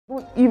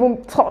Don't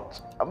even touch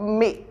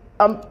me.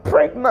 I'm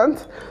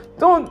pregnant.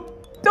 Don't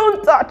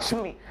touch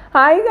me.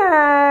 Hi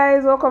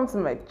guys, welcome to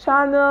my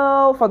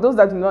channel. For those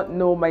that do not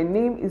know, my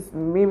name is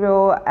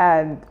Mabel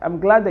and I'm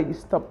glad that you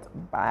stopped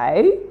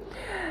by.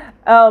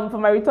 For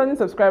my returning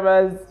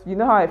subscribers, you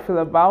know how I feel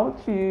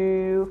about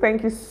you.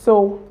 Thank you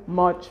so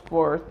much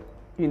for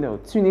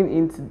tuning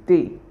in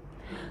today.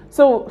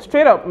 So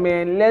straight up,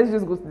 man, let's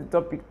just go to the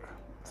topic.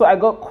 So I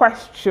got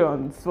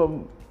questions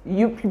from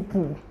you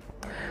people.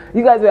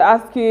 You guys were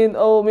asking,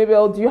 oh,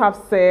 Mabel, do you have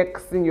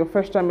sex in your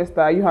first trimester?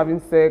 Are you having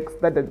sex?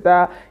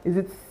 Is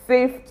it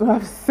safe to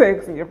have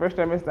sex in your first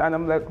trimester? And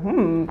I'm like,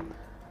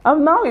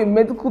 I'm now a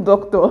medical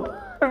doctor.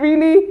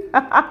 Really?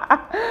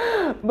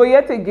 But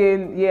yet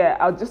again, yeah,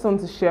 I just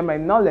want to share my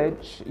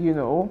knowledge,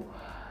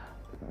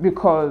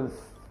 because,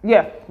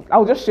 yeah,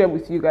 I'll just share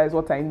with you guys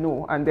what I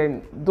know. And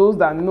then those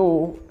that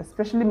know,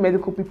 especially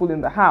medical people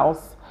in the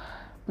house,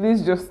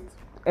 please just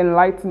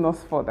enlighten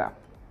us further.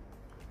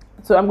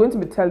 So I'm going to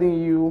be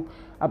telling you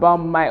about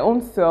my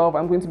own self.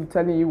 I'm going to be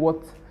telling you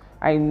what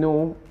I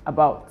know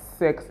about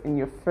sex in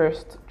your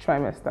first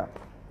trimester.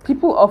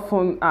 People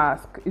often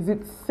ask, is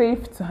it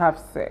safe to have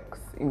sex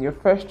in your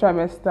first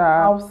trimester?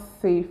 How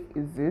safe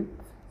is it?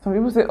 Some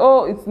people say,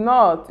 oh, it's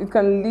not. It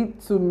can lead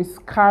to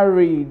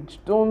miscarriage.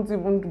 Don't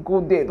even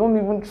go there.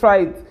 Don't even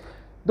try it.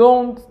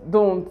 Don't.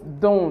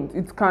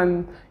 It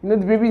can, the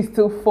baby is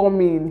still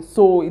forming,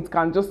 so it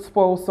can just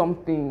spoil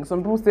something.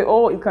 Some people say,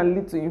 oh, it can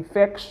lead to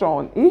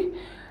infection.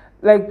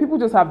 Like, people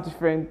just have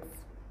different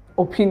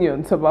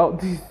opinions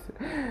about this.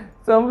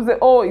 Some people say,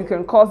 oh, it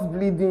can cause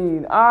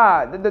bleeding.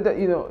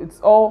 It's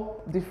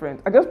all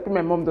different. I just pray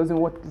my mom doesn't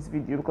watch this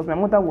video because my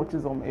mother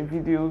watches all my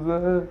videos.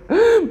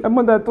 My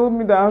mother told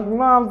me that I should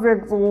not have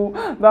sex, in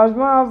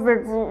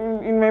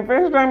my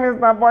first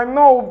trimester, but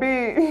no,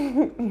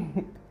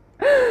 babe.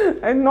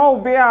 And no,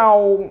 obey.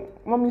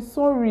 Mommy,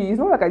 sorry. It's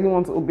not like I didn't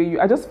want to obey you.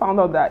 I just found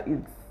out that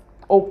it's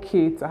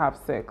okay to have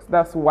sex.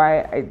 That's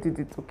why I did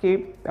it,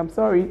 okay? I'm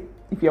sorry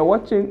if you're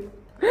watching.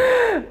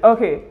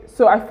 Okay,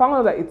 so I found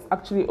out that it's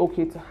actually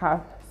okay to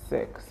have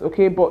sex,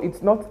 okay? But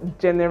it's not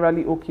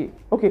generally okay.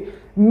 Okay,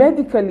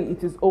 medically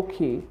it is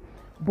okay,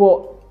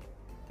 but,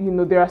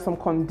 there are some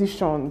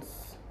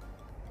conditions.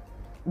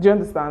 Do you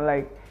understand?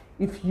 Like,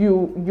 if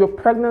your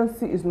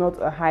pregnancy is not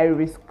a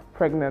high-risk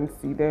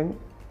pregnancy, then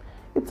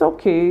it's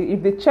okay.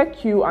 If they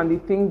check you and they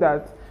think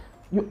that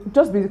you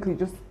just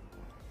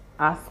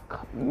ask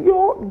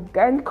your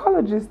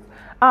gynecologist.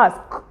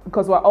 Ask,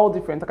 because we're all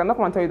different. I cannot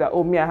come and tell you that,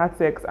 oh, me, I had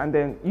sex, and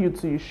then you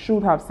too, you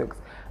should have sex.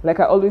 Like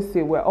I always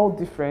say, we're all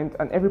different,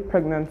 and every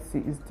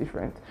pregnancy is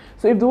different.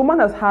 So if the woman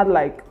has had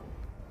like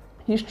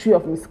history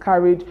of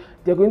miscarriage,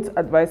 they're going to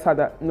advise her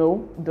that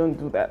no, don't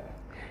do that.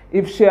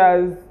 If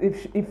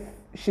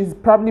she's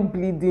probably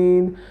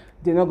bleeding,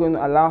 they're not going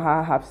to allow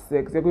her to have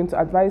sex. They're going to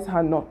advise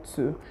her not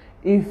to.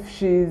 If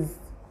she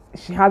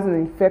has an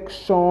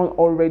infection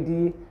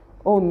already,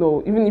 oh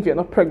no, even if you're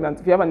not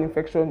pregnant, if you have an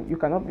infection, you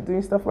cannot be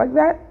doing stuff like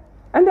that.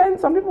 And then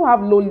some people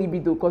have low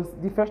libido because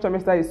the first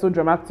trimester is so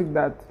dramatic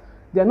that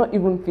they're not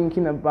even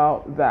thinking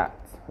about that,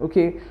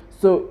 okay?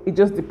 So it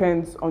just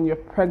depends on your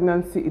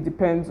pregnancy, it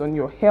depends on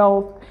your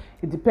health,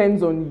 it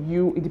depends on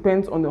you, it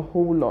depends on a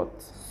whole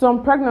lot.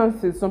 Some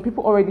pregnancies, some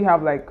people already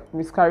have like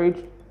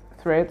miscarriage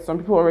threats, some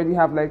people already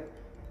have like,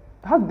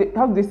 how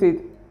do they say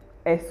it?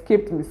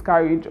 Escaped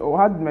miscarriage, or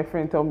how did my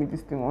friend tell me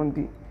this thing one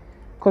day?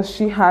 Because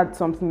she had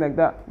something like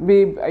that.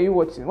 Babe, are you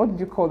watching? What did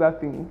you call that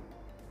thing?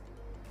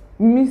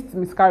 Missed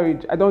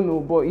miscarriage. I don't know,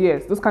 but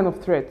yes, those kind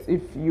of threats.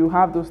 If you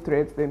have those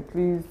threats, then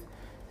please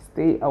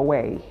stay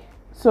away.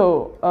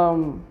 So,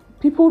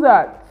 people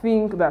that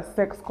think that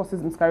sex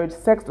causes miscarriage,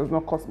 sex does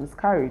not cause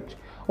miscarriage.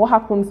 What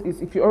happens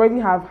is if you already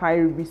have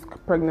high-risk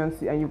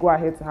pregnancy and you go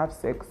ahead to have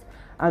sex,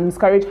 and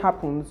miscarriage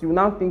happens, you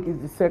now think it's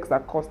the sex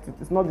that caused it.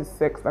 It's not the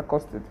sex that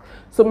caused it.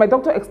 So my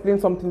doctor explained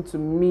something to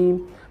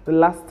me the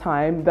last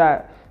time,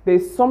 that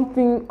there's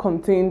something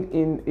contained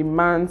in a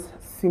man's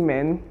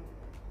semen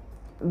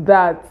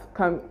that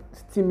can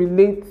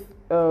stimulate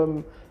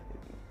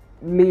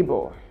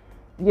labor.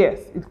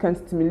 Yes, it can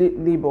stimulate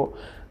labor.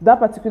 That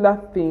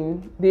particular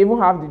thing, they even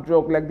have the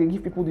drug, like they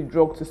give people the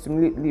drug to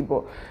stimulate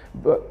labor.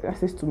 But I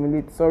say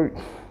stimulate, sorry.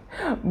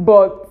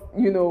 But,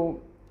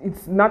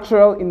 it's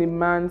natural in a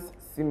man's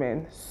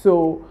semen.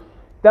 So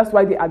that's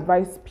why they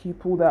advise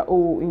people that,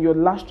 oh, in your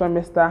last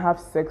trimester, have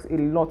sex a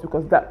lot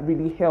because that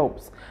really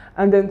helps.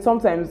 And then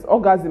sometimes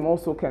orgasm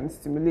also can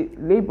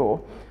stimulate labor.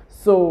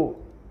 So,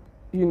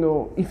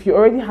 if you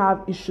already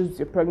have issues with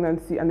your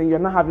pregnancy and then you're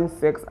not having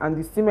sex and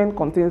the semen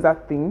contains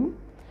that thing,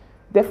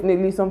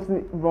 definitely something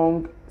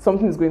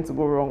is going to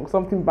go wrong.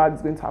 Something bad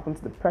is going to happen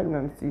to the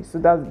pregnancy. So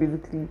that's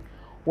basically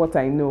what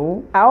I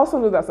know. I also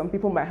know that some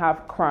people might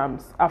have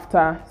cramps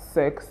after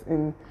sex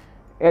in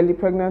early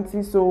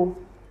pregnancy, so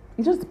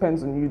it just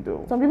depends on you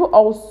though. Some people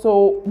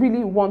also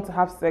really want to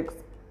have sex,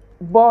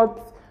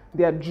 but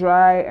they're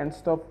dry and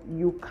stuff.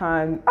 You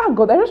can,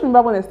 God, I just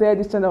remember when I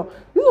started this channel,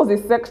 this was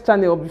a sex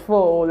channel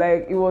before,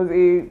 like it was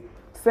a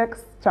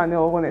sex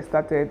channel when I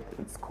started.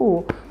 It's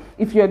cool.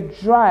 If you're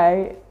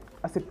dry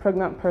as a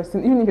pregnant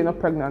person, even if you're not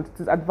pregnant,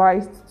 it is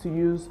advised to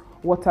use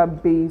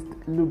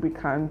water-based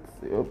lubricants,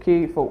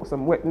 okay, for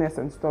some wetness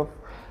and stuff.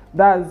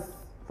 That's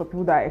for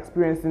people that are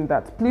experiencing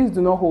that. Please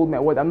do not hold my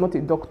word. I'm not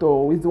a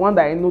doctor. It's the one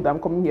that I know that I'm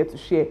coming here to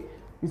share.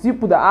 You see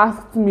people that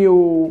asked me,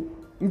 oh,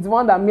 it's the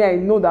one that I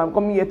know that I'm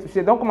coming here to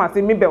share. Don't come and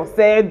say, Mabel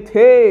said,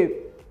 hey,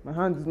 my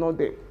hand is not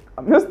there.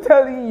 I'm just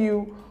telling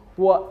you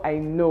what I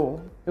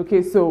know.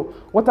 Okay, so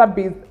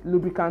water-based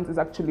lubricant is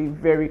actually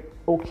very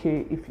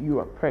okay if you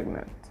are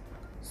pregnant.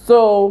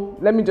 So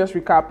let me just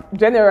recap.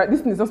 Generally,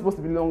 this thing is not supposed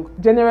to be long.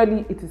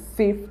 Generally, it is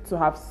safe to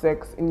have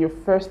sex in your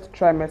first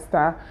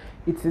trimester.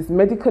 It is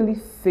medically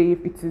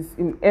safe. It is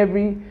in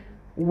every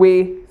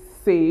way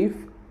safe.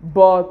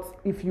 But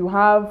if you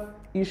have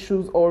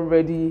issues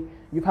already,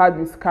 you've had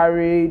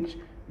miscarriage,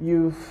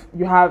 you've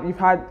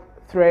had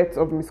threats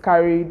of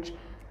miscarriage,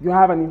 you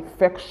have an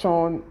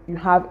infection, you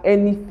have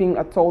anything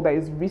at all that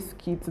is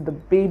risky to the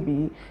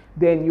baby,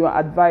 then you are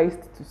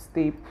advised to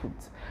stay put.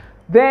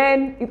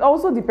 Then it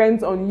also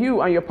depends on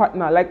you and your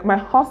partner. Like my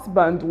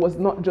husband was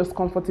not just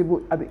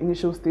comfortable at the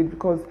initial stage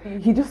because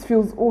he just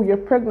feels, oh, you're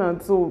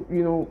pregnant, so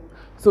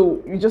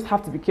so you just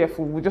have to be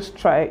careful. We just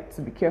try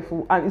to be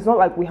careful, and it's not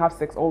like we have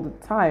sex all the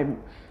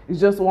time. It's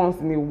just once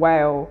in a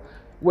while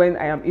when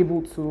I am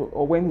able to,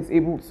 or when he's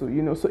able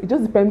to, so it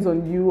just depends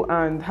on you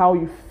and how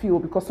you feel,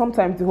 because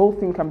sometimes the whole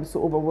thing can be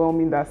so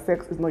overwhelming that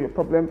sex is not your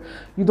problem.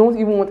 You don't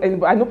even want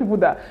anybody. I know people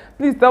that,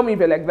 please tell me if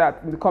you're like that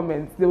in the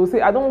comments. They will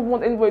say, I don't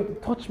want anybody to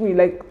touch me.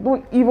 Like,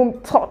 don't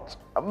even touch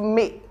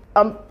me.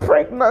 I'm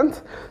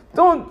pregnant.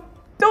 Don't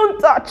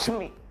touch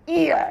me.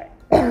 Yeah.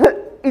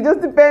 It just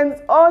depends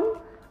on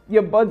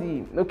your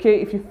body, okay?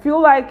 If you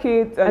feel like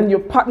it and your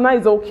partner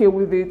is okay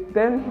with it,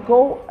 then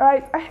go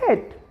right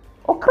ahead.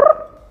 Okay.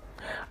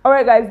 All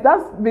right, guys,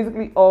 that's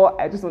basically all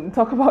I just want to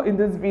talk about in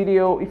this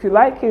video. If you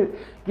like it,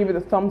 give it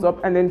a thumbs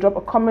up and then drop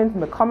a comment in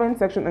the comment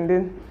section, and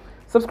then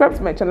subscribe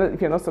to my channel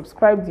if you're not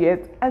subscribed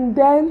yet, and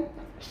then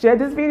share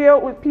this video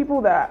with people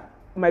that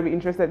might be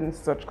interested in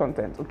such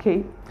content,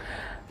 okay?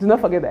 Do not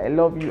forget that I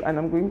love you, and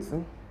I'm going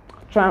to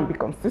try and be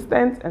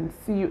consistent and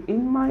see you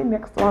in my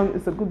next one.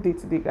 It's a good day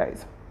today,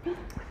 guys.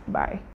 Bye.